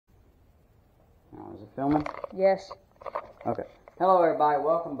Is it filming? Yes. Okay. Hello everybody,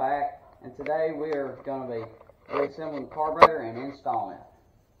 welcome back. And today we are going to be reassembling the carburetor and installing it.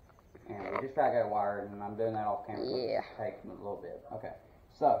 And we just got it wired, and I'm doing that off camera. Yeah. It's taking a little bit. Okay.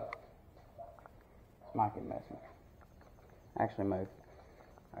 So, this mic is messing. Actually move.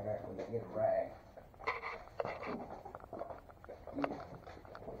 I got to get a rag.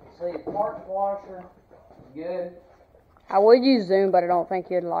 See, the parts washer is good. I would use Zoom, but I don't think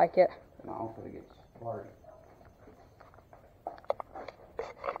you'd like it. No, because it gets blurry.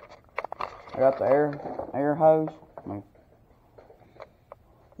 I got the air hose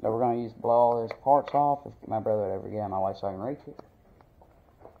that we're going to use to blow all these parts off if my brother would ever get my way so I can reach it.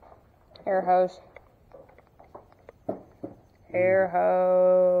 Air hose. Air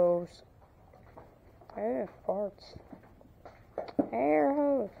hose. Air farts. Air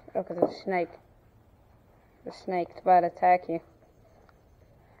hose. Look at the snake. The snake's about to attack you.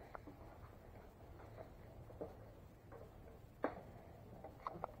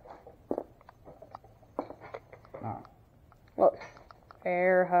 Alright. Look.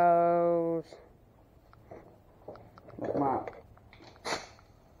 Air hose. Come on.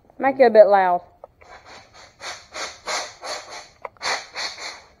 Make it a bit loud.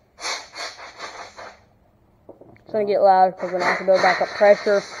 It's going to get loud because we're going to have to build back up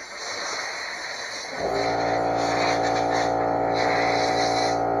pressure.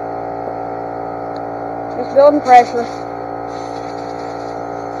 It's building pressure.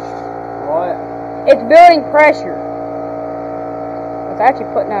 What? It's building pressure. It's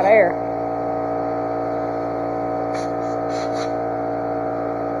actually putting out air.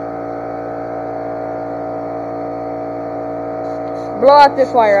 Blow out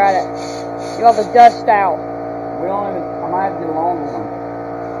this while you're at it. You have the dust out. We don't even, I might have to get a longer one.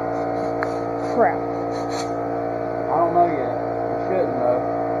 Crap. I don't know yet. I shouldn't though.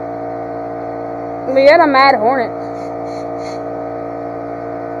 We had a Mad Hornet.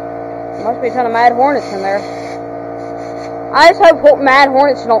 Must be a ton of Mad Hornets in there. I just hope Mad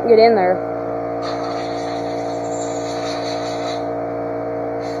Hornets don't get in there.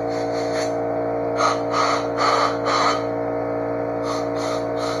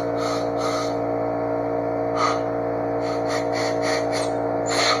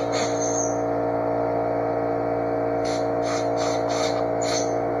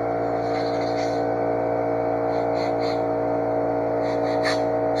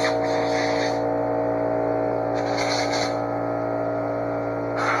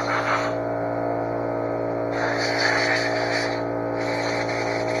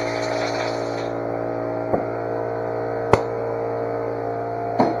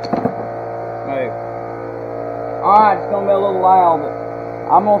 Alright, it's going to be a little loud, but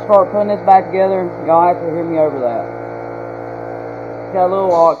I'm going to start putting this back together. Y'all have to hear me over that. It's got a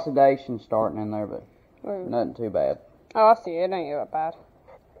little oxidation starting in there, but nothing too bad. Oh, I see. It ain't that bad.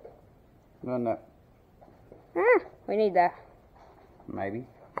 No. We need that. Maybe.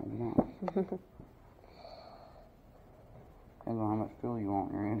 Maybe not. Depends on how much fuel you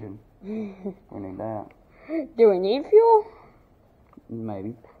want in your engine. We need that. Do we need fuel?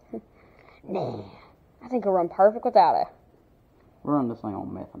 Maybe. Nah. I think it'll run perfect without it. We're running this thing on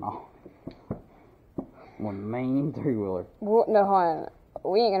methanol. One main three-wheeler. Well, no, hon.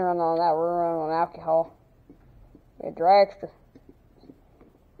 We ain't gonna run on that. We're running on alcohol. We had dragster.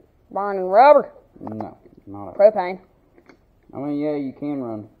 Burning rubber. No, not a Propane. I mean, yeah, you can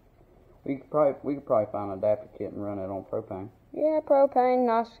run. We could probably find an adapter kit and run it on propane. Yeah, propane,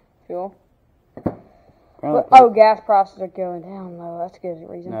 nice fuel. But, gas prices are going down though. That's a good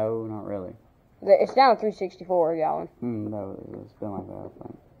reason. No, not really. It's down to $3.64 a gallon. No, it's been like that, I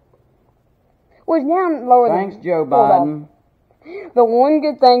think. Well, it's down lower Thanks, Joe Biden. The one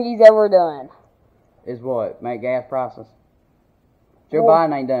good thing he's ever done is what? Make gas prices. Joe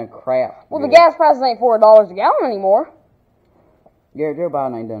Biden ain't done crap. Well, the gas prices ain't $4 a gallon anymore. Yeah, Joe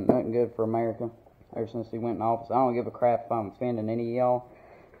Biden ain't done nothing good for America ever since he went in office. I don't give a crap if I'm offending any of y'all.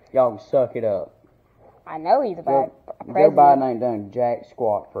 Y'all can suck it up. I know he's a bad president. Joe Biden ain't done jack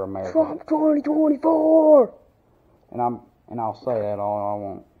squat for America. Trump 2024. And I'll say that all I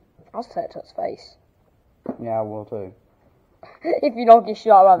want. I'll say it to his face. Yeah, I will too. If you don't get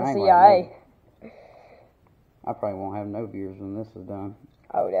shot by the CIA. I probably won't have no viewers when this is done.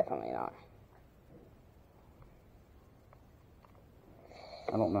 Oh, definitely not.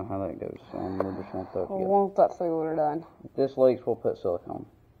 I don't know how that goes, so we'll just want that together. Once that three-wheeler done. If this leaks, we'll put silicone.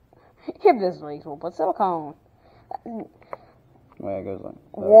 If this leaks, we'll put silicone. Well, it goes like that.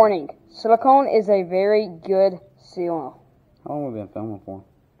 Warning. Silicone is a very good sealant. How long have we been filming for?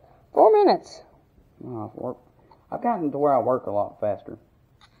 4 minutes. I've gotten to where I work a lot faster.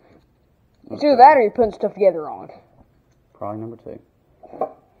 It's either that or you're putting stuff together wrong. Probably number 2.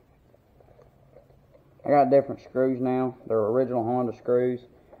 I got different screws now. They're original Honda screws.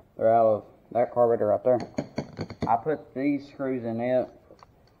 They're out of that carburetor right there. I put these screws in it.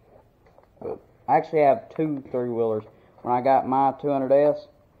 I actually have 2 3-wheelers. When I got my 200S,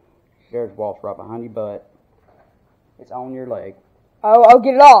 there's Walt's right behind your butt. It's on your leg. Oh,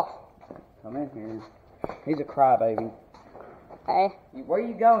 get it off. Come in here. He's a crybaby. Hey. Where are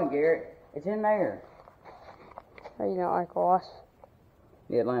you going, Garrett? It's in there. Oh, you don't like Ross?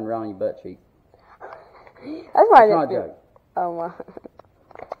 Yeah, it landed right on your butt cheek. That's why It's not a joke. Oh my. Ow,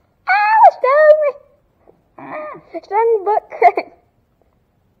 it stung me! It stung my butt crack.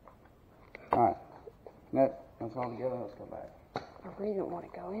 Alright. That's all together. Let's go back. I really don't want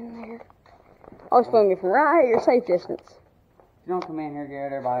to go in there. I was filming from right here, safe distance. If you don't come in here,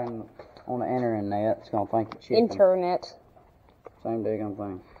 Garrett, everybody on the internet is going to think you're chicken. Internet. Same daggone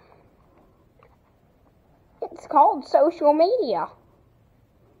thing. It's called social media.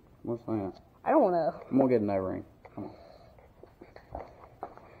 What's that? I don't know. I'm going to get an O-ring. Come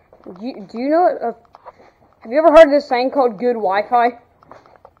on. Do you know have you ever heard of this thing called good Wi-Fi?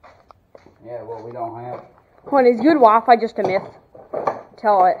 Yeah, well, we don't have. What, is good Wi-Fi just a myth?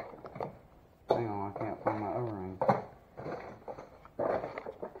 Tell it. Hang on, I can't find my O-ring.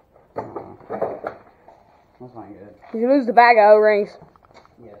 That's not good. You lose the bag of O-rings.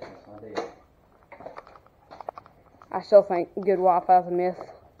 Yes, I did. I still think good Wi-Fi is a myth.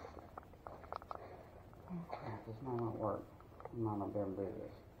 This might not work. I might not be able to do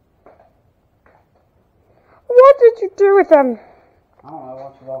this. What did you do with them? I don't know. Why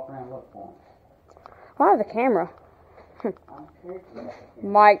don't you walk around and look for them? Why the camera? I'm scared to look.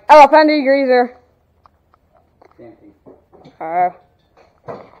 Mike. Oh, I found a degreaser. It's empty. Oh.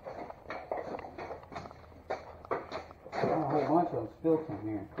 There's a whole bunch of them spilt in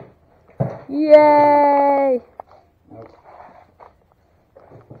here. Yay! Nope.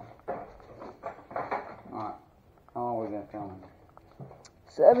 Alright. How long have we been filming?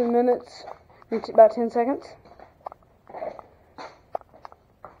 7 minutes. It's about 10 seconds. I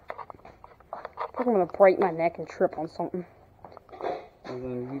think I'm going to break my neck and trip on something. Well,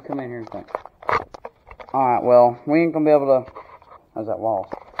 then you come in here and think. Alright, well, we ain't going to be able to... How's that wall?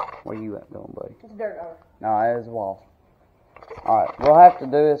 Where you at going, buddy? It's dirt over. No, it is a wall. Alright, we'll have to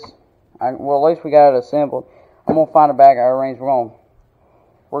do this. Well, at least we got it assembled. I'm going to find a bag of O-rings. We're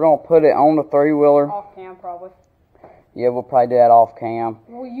gonna put it on the 3-wheeler. Off cam, probably. Yeah, we'll probably do that off cam.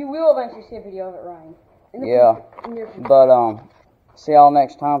 Well, you will eventually see a video of it running. Yeah. But, see y'all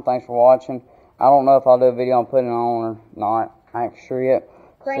next time. Thanks for watching. I don't know if I'll do a video on putting it on or not. I ain't sure yet.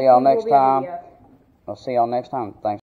 See y'all next time. I'll see y'all next time. Thanks.